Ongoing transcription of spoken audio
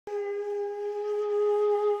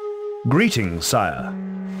Greetings, sire.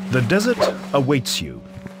 The desert awaits you.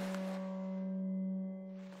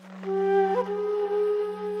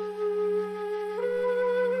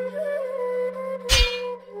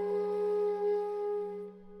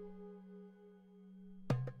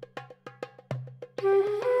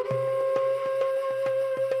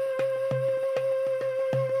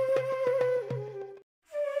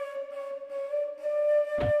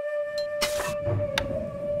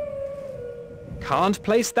 Can't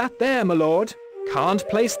place that there, my lord. Can't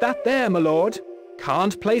place that there, my lord.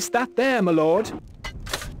 Can't place that there, my lord.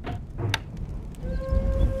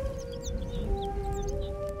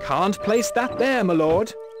 Can't place that there, my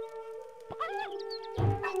lord.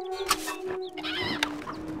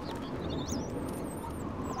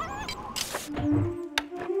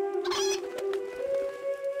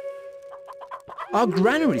 Our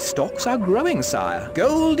granary stocks are growing, sire.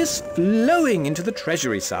 Gold is flowing into the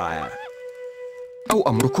treasury, sire. أو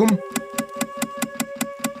أمركم؟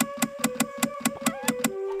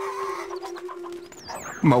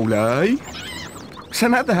 مولاي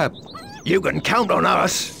سنذهب. You can count on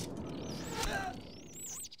us.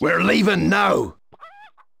 We're leaving now.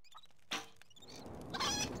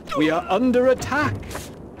 We are under attack.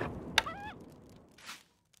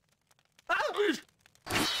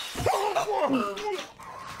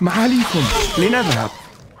 معاليكم لنذهب.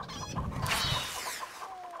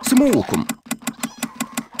 سموكم.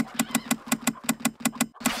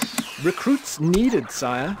 Recruits needed,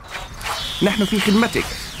 sire. نحن في خدمتك.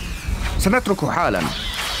 سنترك حالا.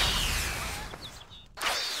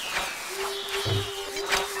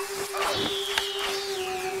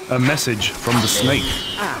 A message from the snake.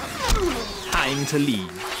 Time to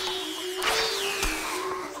leave.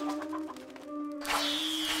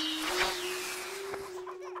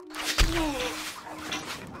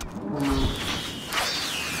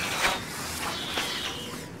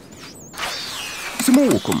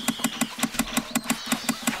 سموكم.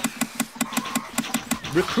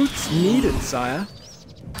 Recruits needed, sire.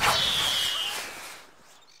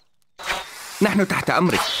 نحن تحت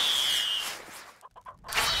أمرك.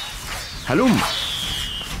 هلم.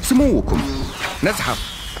 سموكم. نزحف.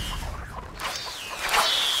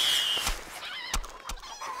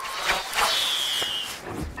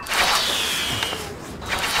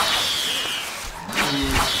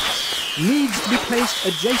 Needs to be placed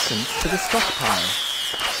adjacent to the stockpile.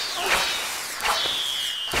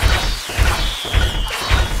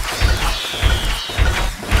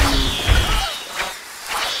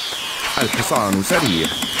 الحصان سريع.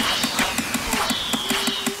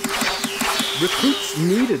 Recruits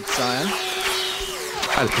needed, sire.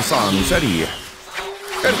 الحصان سريع.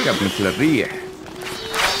 اركب مثل الريح.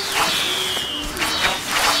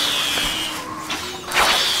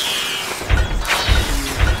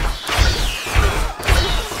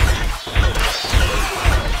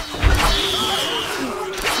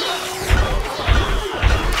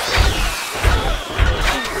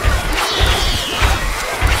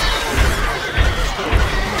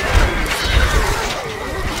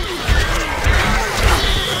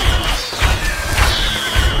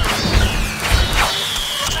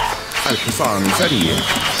 الحصان سريع.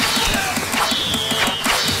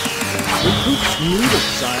 Recruits needed,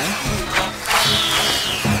 sire.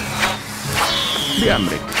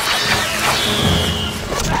 بأمرك.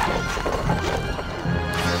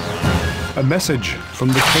 A message from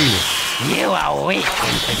the caliph. You are weak,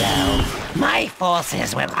 infidel. My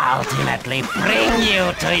forces will ultimately bring you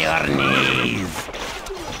to your knees.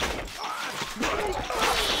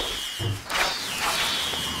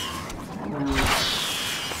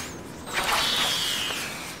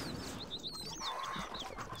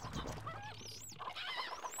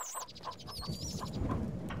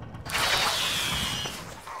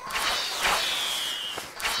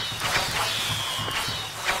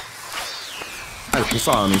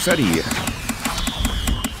 الحصان سريع.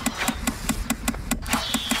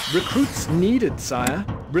 Recruits needed, sire.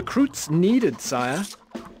 Recruits needed, sire.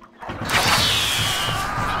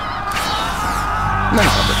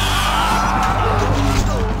 ننطلق.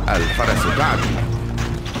 الفرس تعدي.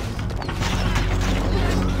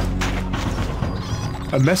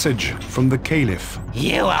 A message from the caliph.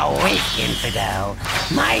 You are weak, infidel.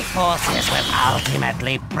 My forces will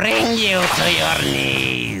ultimately bring you to your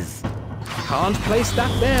knees. Can't place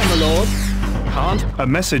that there, my lord. Can't. A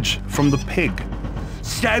message from the pig.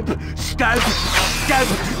 Stab! Stab! Stab!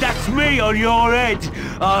 That's me on your head!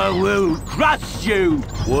 I will crush you!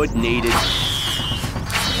 Wood needed.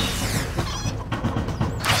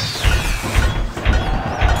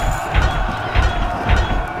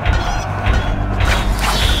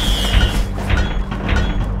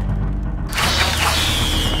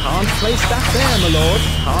 place that there, my lord.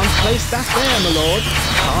 Can't place that there, my lord.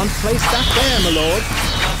 Can't place that there, my lord.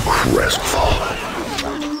 Crestfallen.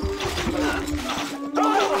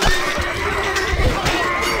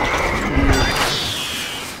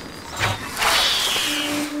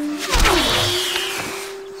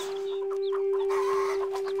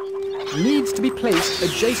 Needs to be placed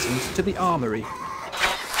adjacent to the armory.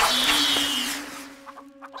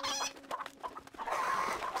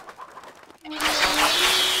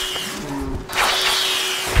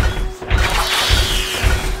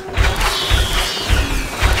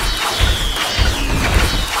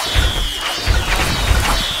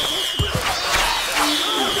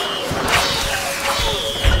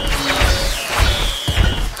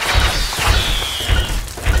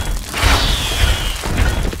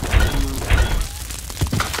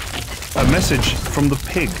 A message from the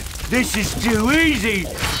pig. This is too easy!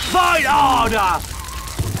 Fight harder!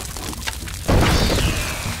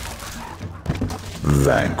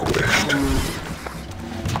 Vanquished.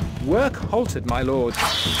 Work halted, my lord.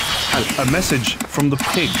 A message from the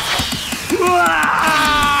pig.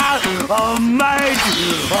 Oh, mate!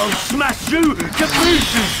 I'll smash you to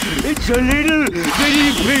pieces! It's a little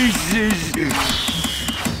bitty pieces!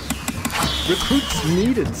 Recruits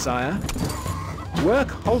needed, sire.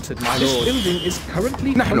 Work halted, my lord. This building is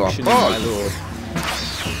currently نحن functioning, أبطال. my lord.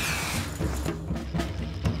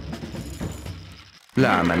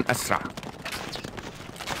 لا من أسرع.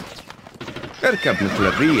 اركب مثل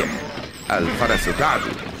الريح. الفرس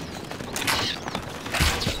تعدو.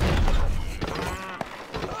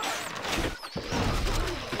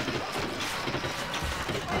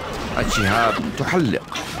 الشهاب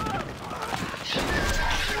تحلق.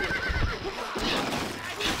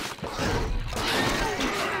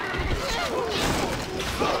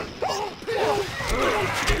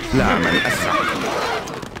 لا من أسرع.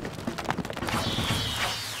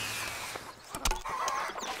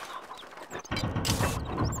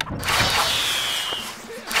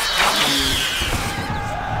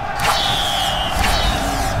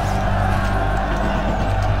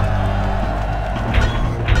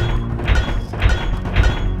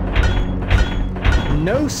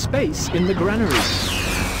 No space in the granary.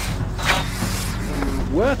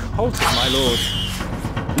 Work halted, my lord.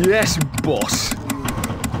 Yes, boss.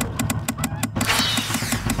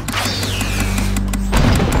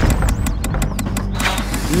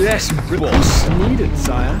 Yes, boss. Needed,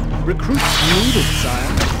 sire. Recruits needed,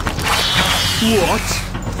 sire. What?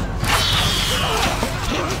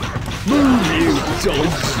 Move, you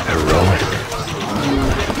dogs. Heroic.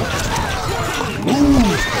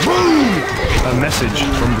 Move! A message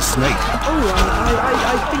from the snake. Oh,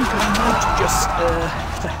 I think I might just,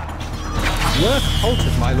 Work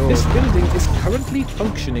halted, my lord. This building is currently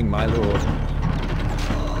functioning, my lord.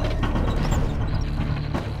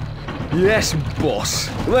 Yes, boss.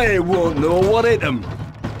 They won't know what hit them.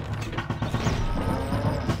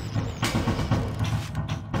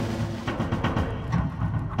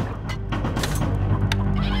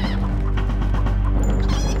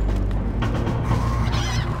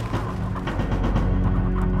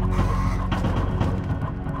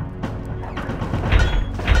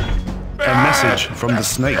 A message from the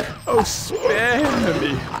snake. Oh, spare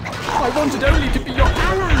me. I wanted only to be your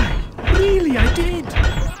ally. Really, I did.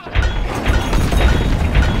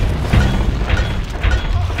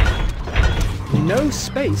 No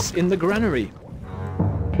space in the granary.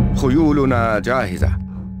 خيولنا جاهزة.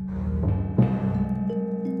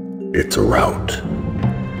 It's a rout.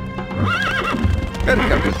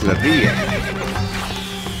 اركب مثل الريح.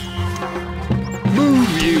 Move,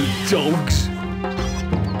 you dogs.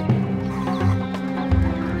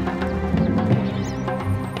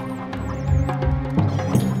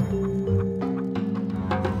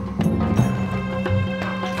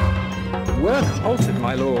 Work halted,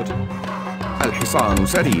 my lord. الحصان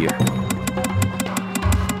سريع.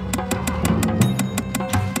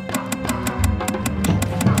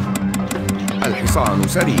 الحصان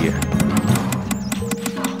سريع.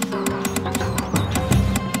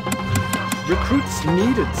 Recruits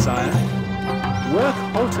needed, sire. Work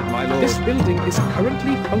halted, my lord. This building is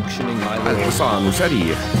currently functioning, my lord. الحصان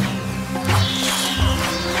سريع.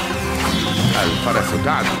 الفرس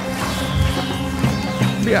تعدو.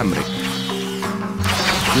 بأمرك.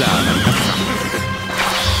 لا من أسرع.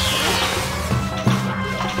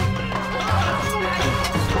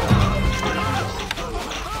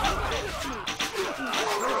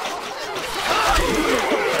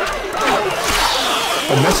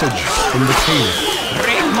 A message from the king.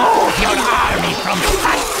 Remove your army from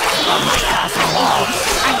sight of my castle wall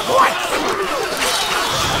at once!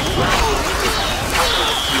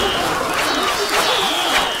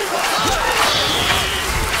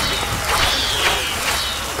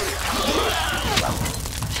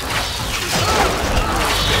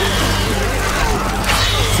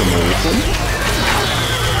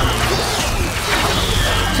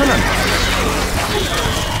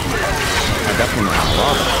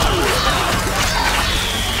 واضح.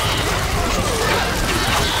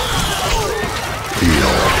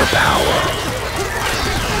 Feel the power.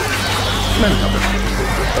 ننتظر.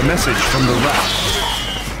 A message from the rat.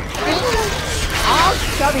 All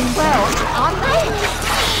going well, aren't they?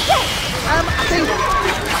 Yes, I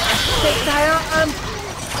think they are,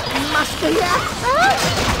 must be,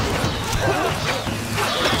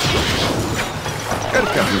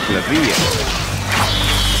 اركب مثل الريح.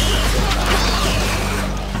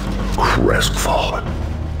 Crestfallen.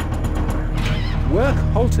 Work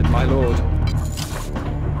halted, my lord.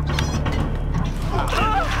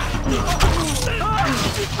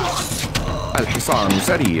 الحصان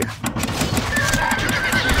سريع.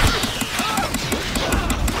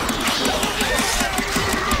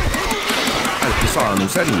 الحصان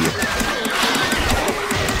سريع.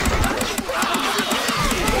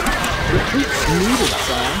 Recruits needed,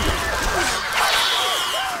 sire.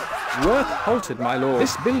 Work halted, my lord.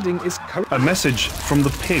 This building is A message from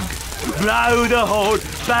the pig. Blow the horn,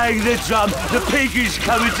 bang the drum, the pig is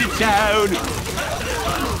coming to town.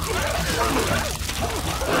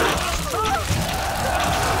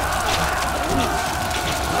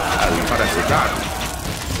 الفرس تعدو.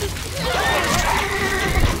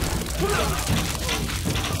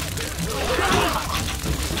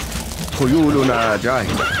 خيولنا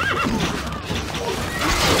جاهزة.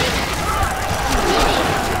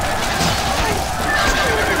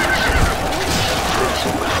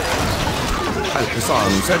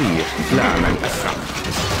 الحصان سريع، لا من أسرع.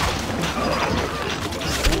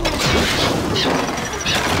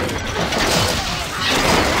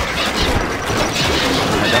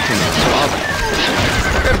 هدفنا واضح.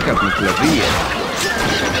 اركب مثل الريح.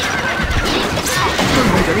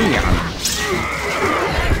 كلهم جميعا.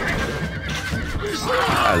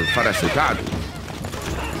 الفرس تعدو.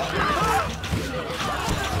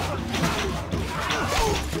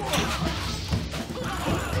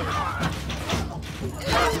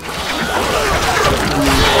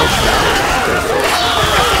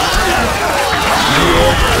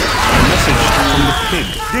 A message from the pig.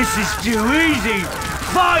 This is too easy.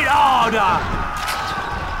 Fight harder.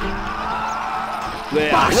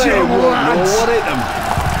 Bash him, lads.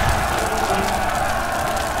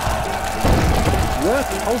 work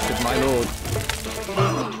halted, my lord.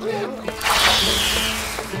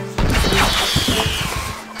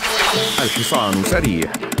 الحصان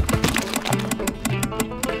سريع.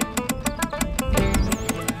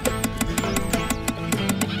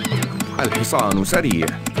 الحصان سريع.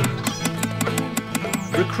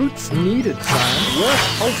 Recruits needed, sire. Work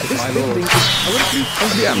halted, this building is currently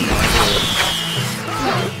بأمن.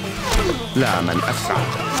 لا من أسرع.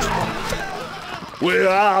 Where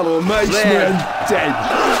are the macemen? Dead.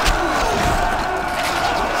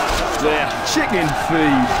 They're chicken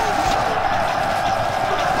feed.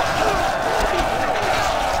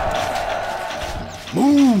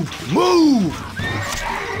 Move! Move!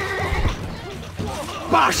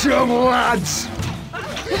 Bash 'em, lads!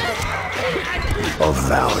 A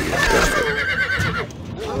valiant effort.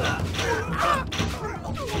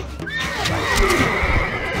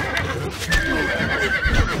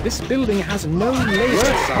 This building has no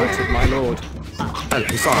laser halted, my lord.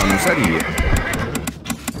 الحصان سريع.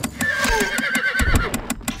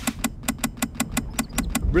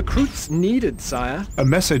 Recruits needed, sire. A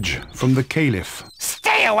message from the Caliph.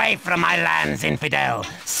 Stay away from my lands, infidel!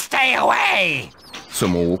 Stay away!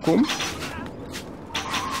 سموكم.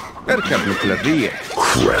 اركب مثل الريح.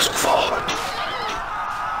 Crestfallen.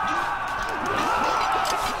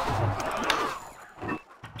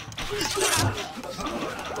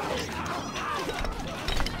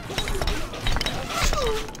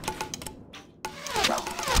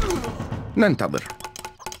 ننتظر.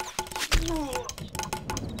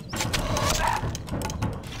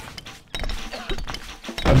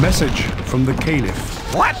 A message from the Caliph.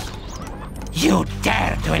 What? You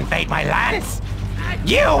dare to invade my lands?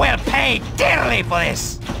 You will pay dearly for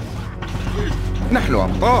this! نحن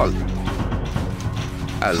أبطال.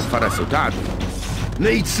 الفرس تعدو.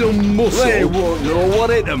 Need some muscle. They won't know what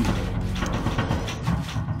hit them.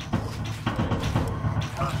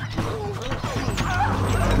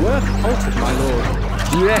 Work halted, my lord.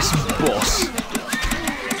 Yes, boss.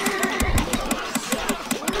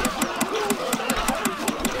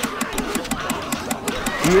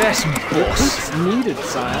 Yes, boss. Recruits needed,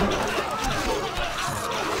 sire.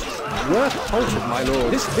 Work halted, my lord.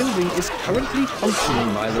 This building is currently functioning,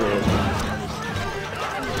 my lord.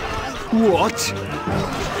 What?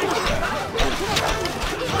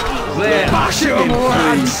 There, bash 'em,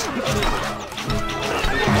 lads!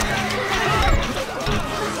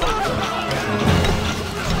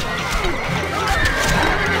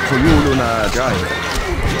 جاي.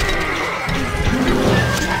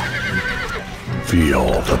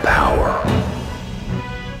 Feel the power.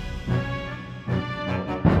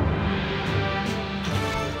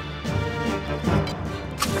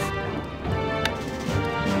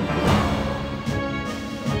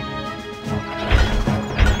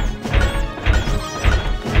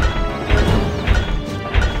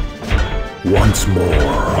 Once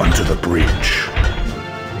more onto the breach.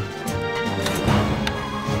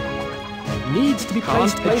 Needs to be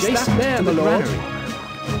placed adjacent there, to the granary.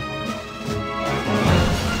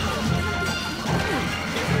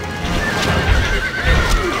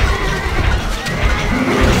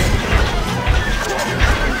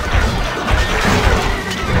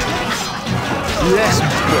 Yes,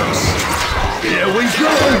 boss. Here we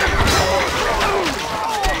go!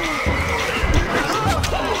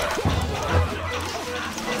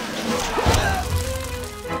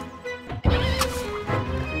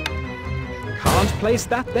 Can't place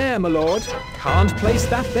that there, my lord. Can't place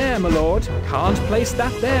that there, my lord. Can't place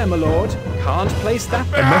that there, my lord. Can't place that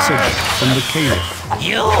A there. message from the Caliph.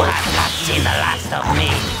 You have not seen the last of me,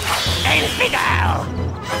 infidel!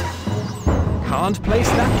 Can't place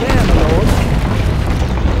that there, my lord.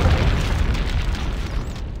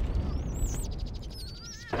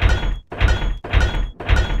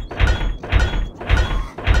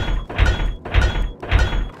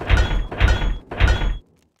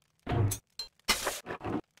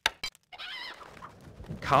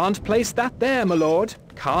 Can't place that there, my lord.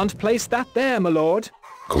 Can't place that there, my lord.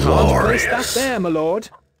 Can't place that Glorious. there, my lord.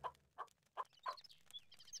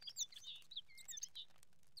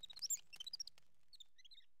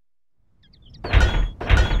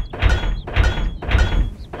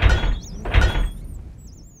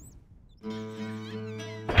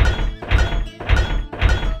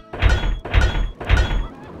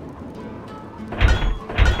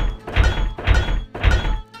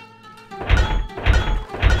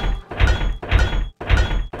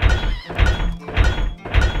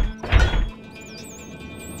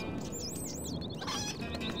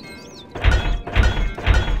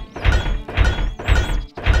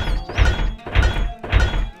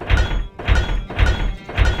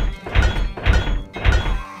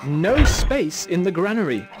 No space in the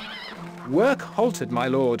granary. Work halted, my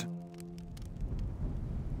lord.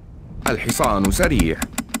 الحصان سريع.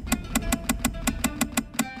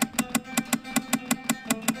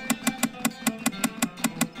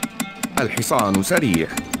 الحصان سريع.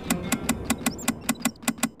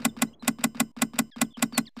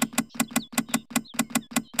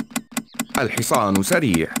 الحصان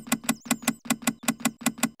سريع.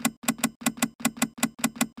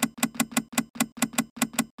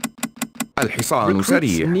 الحصان Recruits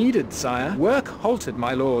سريع. needed, sire. Work halted,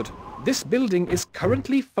 my lord. This building is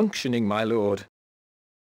currently functioning, my lord.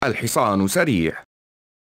 الحصان سريع.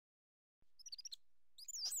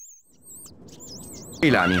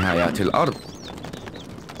 إلى نهايات الأرض.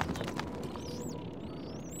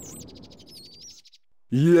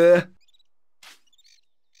 Yeah.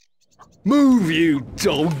 Move, you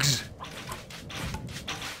dogs!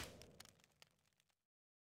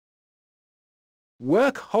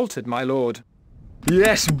 Work halted, my lord.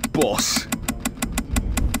 Yes, boss.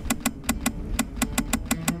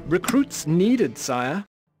 Recruits needed, sire.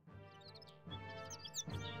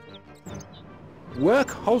 Work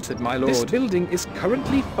halted, my lord. This building is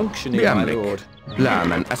currently functioning, my بأمرك. lord. لا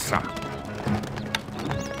من أسرع.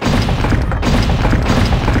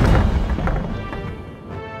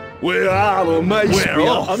 We're out of mace. We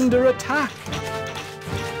are under attack.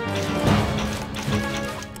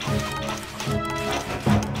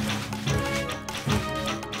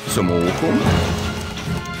 سموكم.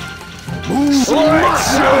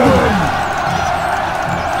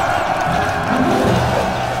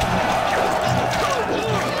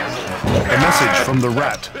 A message from the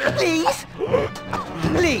rat. Please!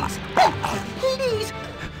 Please! Please!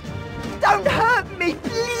 Don't hurt me,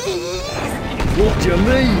 please! What do you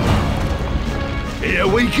need? Here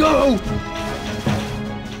we go!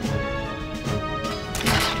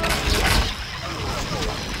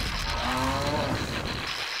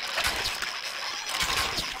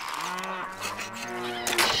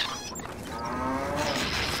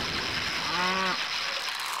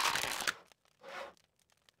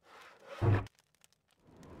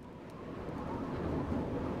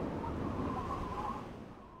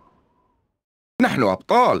 نحن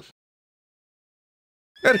أبطال.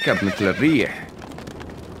 اركب مثل الريح.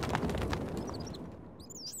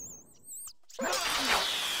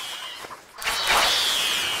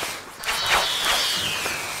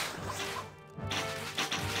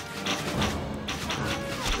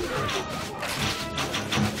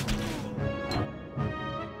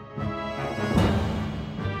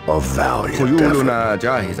 A valiant effort. خيولنا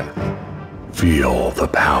جاهزة. Feel the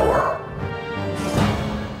power.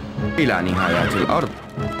 إلى نهايات الأرض.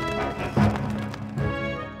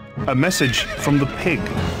 A message from the pig.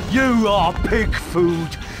 You are pig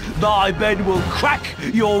food. My men will crack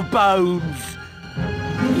your bones.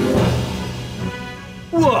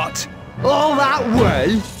 What? All that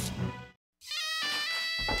way?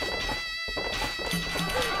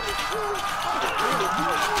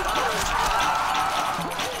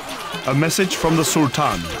 A message from the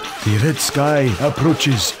Sultan. The red sky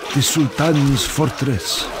approaches the Sultan's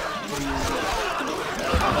fortress.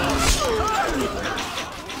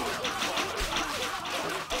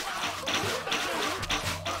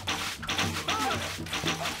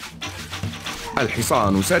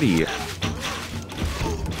 الحصان سريع.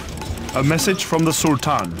 A message from the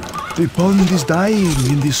Sultan. The pond is dying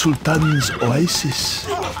in the Sultan's oasis.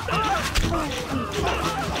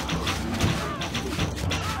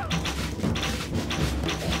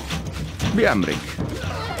 بأمرك.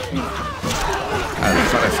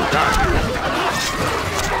 الفرس تعدو.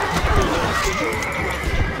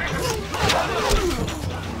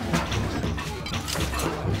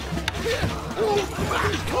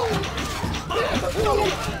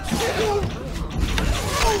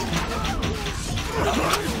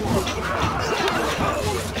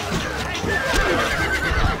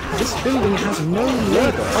 This building has no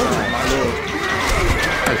labor. Oh, my lord.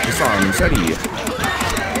 الحصان سريع.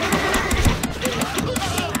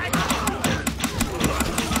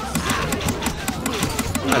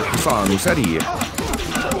 الحصان سريع.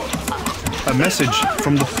 A message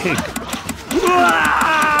from the pig.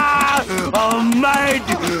 I'm mad!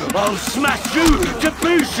 I'll smash you to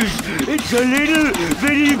pieces into little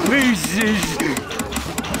bitty pieces!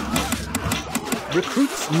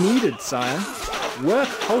 Recruits needed, sire.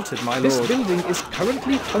 Work halted, my lord. This building is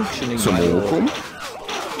currently functioning, my lord. سموكم.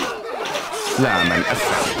 لا من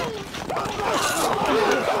أسرع.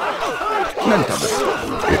 ننتظر.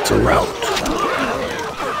 It's a rout.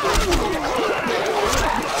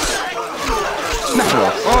 نحن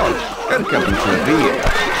أبطال. اركبوا في الريح.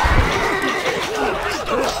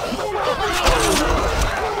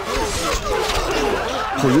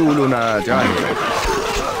 خيولنا جاهزة.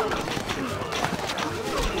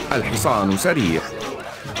 الحصان سريع.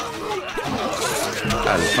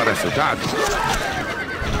 الفرس تعدو.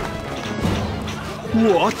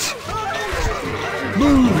 What?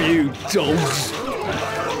 Move, you dogs!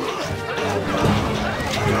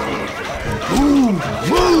 Move!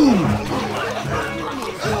 Move!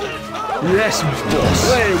 Yes, boss.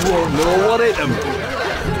 They won't know what hit them.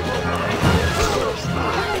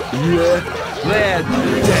 Yeah, they're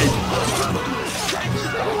dead.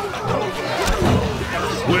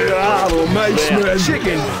 Where are the macemen?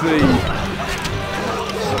 Chicken feed.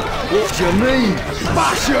 What do you mean?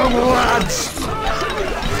 Bash 'em, lads!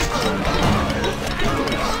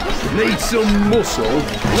 Need some muscle?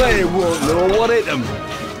 They won't know what hit them.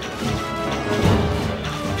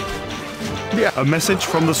 A message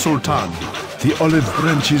from the Sultan. The olive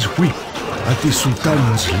branches weep at the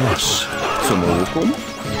Sultan's loss. سموكم.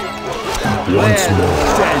 Once more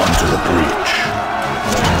into the breach.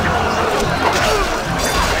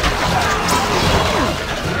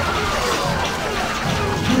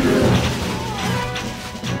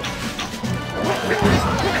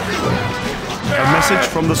 A message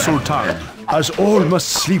from the Sultan. As all must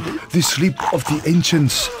sleep the sleep of the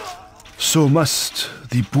ancients, so must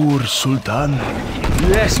the poor Sultan.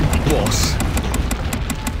 Yes, boss.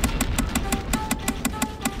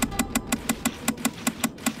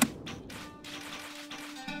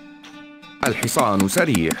 الحصان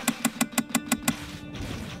سريع.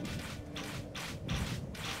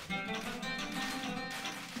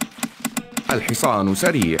 الحصان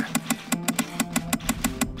سريع.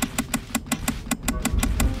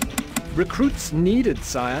 Recruits needed,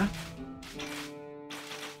 sire.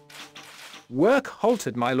 Work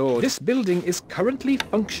halted, my lord. This building is currently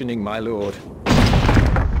functioning, my lord.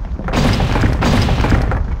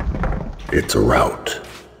 It's a rout.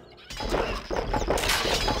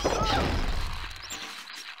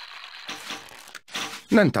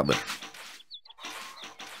 ننتظر.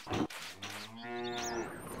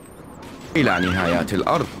 إلى نهايات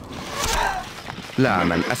الأرض. لا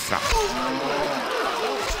من أسرع.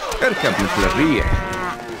 اركب مثل الريح.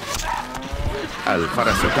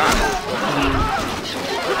 الفرس تعدو.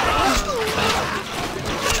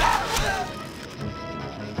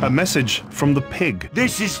 A message from the pig.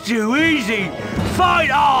 This is too easy! Fight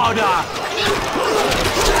harder!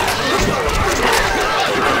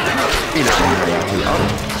 إلى نهايات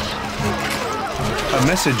الأرض. A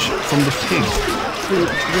message from the pig.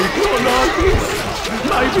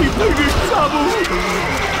 may be big in trouble.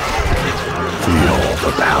 Feel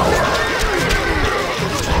the power.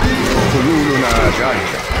 حلولنا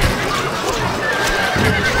جاهزة.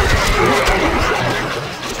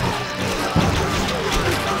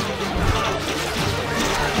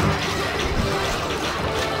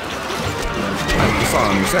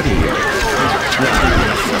 الحصان سريع.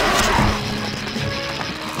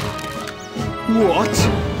 What?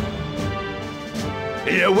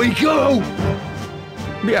 Here we go!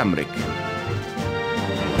 بأمرك.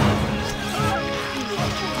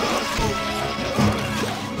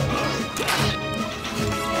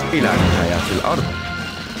 إلى نهاية الأرض.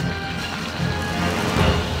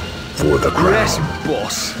 For the crown. Yes,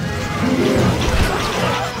 boss.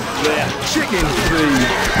 There, chicken feed.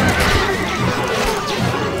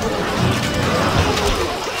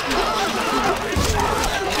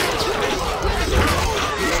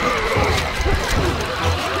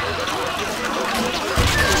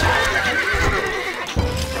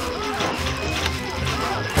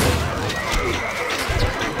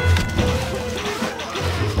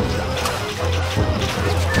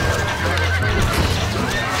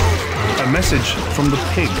 A message from the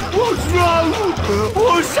pig. What's wrong?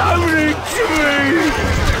 What's happening to me?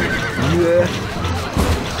 Yeah.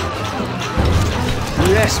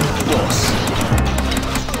 Yes, boss.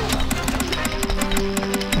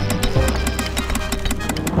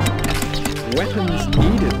 Weapons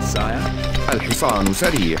needed, sire. الحصان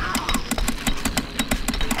سريع.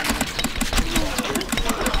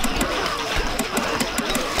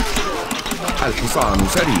 الحصان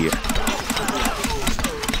سريع.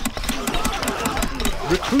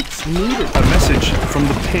 Recruits needed. A message from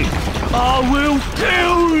the pig. I will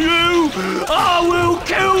kill you! I will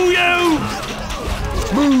kill you!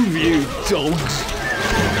 Move, you dogs.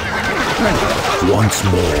 Once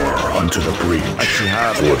more onto the breach.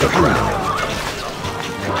 الشهاب For the crown.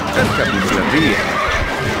 تركب مثل الريح.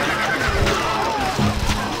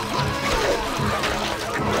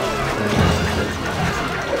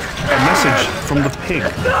 A message from the pig.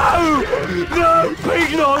 No! No! Pig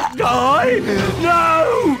not die! No!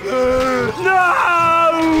 No!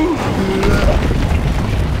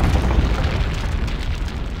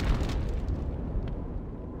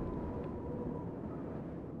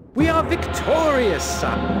 We are victorious,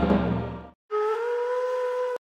 son.